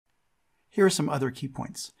Here are some other key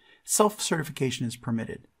points. Self-certification is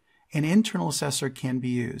permitted. An internal assessor can be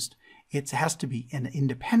used. It has to be an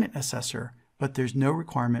independent assessor, but there's no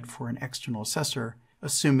requirement for an external assessor,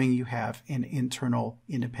 assuming you have an internal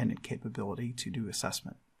independent capability to do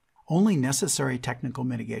assessment. Only necessary technical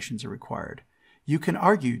mitigations are required. You can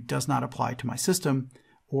argue does not apply to my system,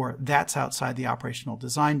 or that's outside the operational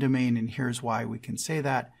design domain, and here's why we can say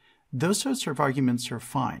that. Those sorts of arguments are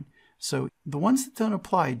fine. So the ones that don't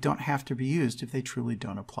apply don't have to be used if they truly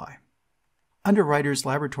don't apply. Underwriters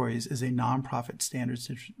Laboratories is a nonprofit standards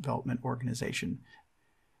development organization.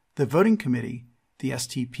 The voting committee, the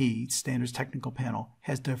STP, Standards Technical Panel,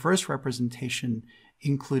 has diverse representation,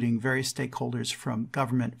 including various stakeholders from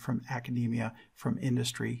government, from academia, from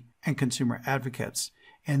industry, and consumer advocates,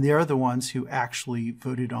 and they are the ones who actually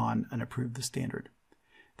voted on and approved the standard.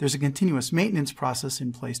 There's a continuous maintenance process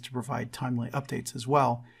in place to provide timely updates as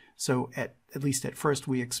well, so at least at first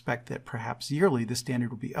we expect that perhaps yearly the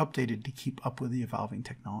standard will be updated to keep up with the evolving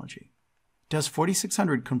technology. Does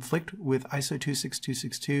 4600 conflict with ISO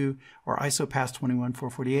 26262 or ISO PAS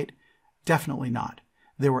 21448? Definitely not.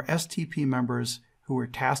 There were STP members who were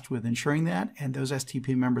tasked with ensuring that, and those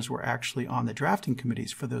STP members were actually on the drafting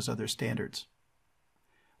committees for those other standards.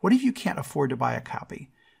 What if you can't afford to buy a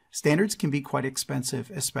copy? Standards can be quite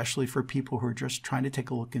expensive, especially for people who are just trying to take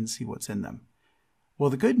a look and see what's in them. Well,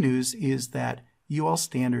 the good news is that UL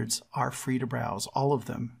standards are free to browse, all of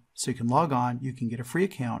them. So you can log on, you can get a free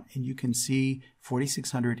account, and you can see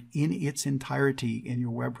 4600 in its entirety in your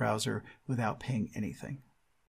web browser without paying anything.